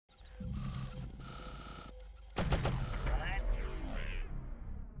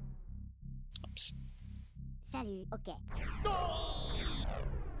Salut, ok. Yosh!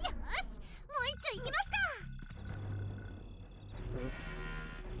 もう一丁行きますか Oups.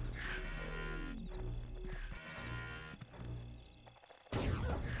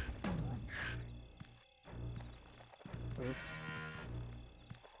 Oups.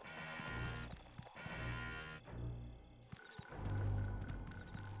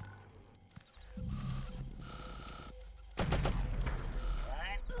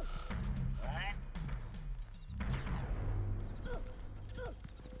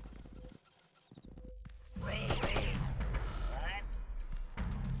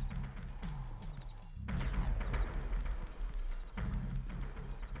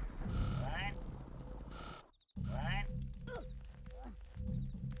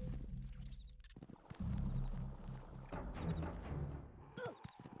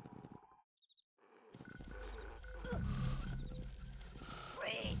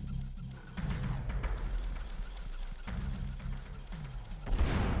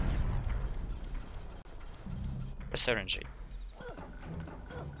 Where's NMG?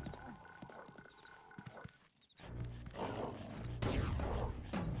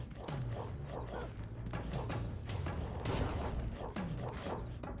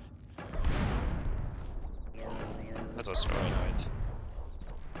 That was slow, right?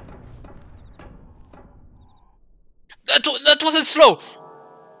 That wasn't slow!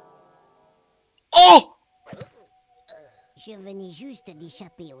 Oh! Je venais juste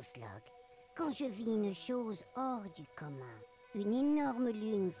d'échapper au slug quand je vis une chose hors du commun. Une énorme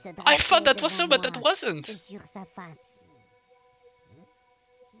lune se I thought dressait that was so, devant but that moi wasn't! et sur sa face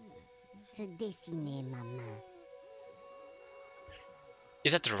se dessinait ma main.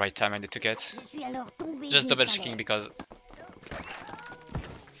 Is that the right time I need to get? Je suis alors tombé Just d'une double checking falaise. because...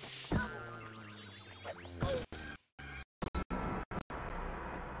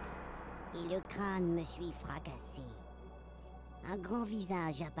 Et le crâne me suit fracassé. Un grand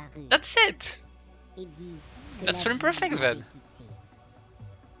visage apparut That's it! et dit que That's la film vie perfect m'avait then. quitté.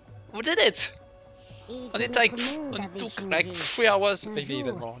 We did it! Et On que it like notre monde on avait took changé. like 3 hours, Qu'un maybe even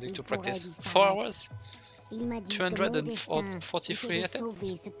jour, more, need il to pourrait practice. 4 disparaître. hours? Il m'a dit que mon destin 243 était de attempts?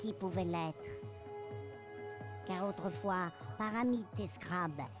 sauver ce qui pouvait l'être. Car autrefois, Paramite et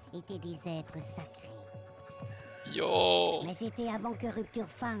Scrab étaient des êtres sacrés. Yo! Mais c'était avant que Rupture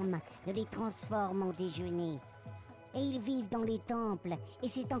Farm ne les transforme en déjeuner. Et ils vivent dans les temples, et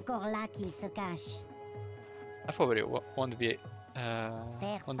c'est encore là qu'ils se cachent. I probably won't be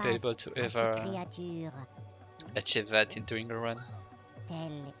Faire able face to à ces ever créatures, achieve that in doing a run.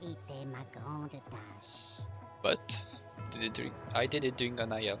 telle était ma grande tâche. But I did it doing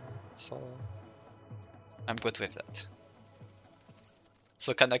an IM, so I'm good with that.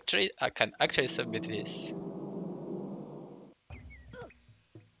 So I can actually submit this.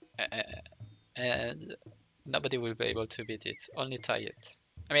 And nobody will be able to beat it, only tie it.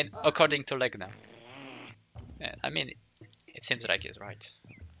 I mean, according to Legna. And I mean, it seems like he's right.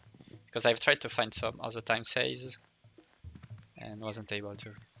 Because I've tried to find some other time saves and wasn't able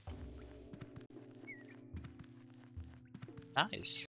to. Nice.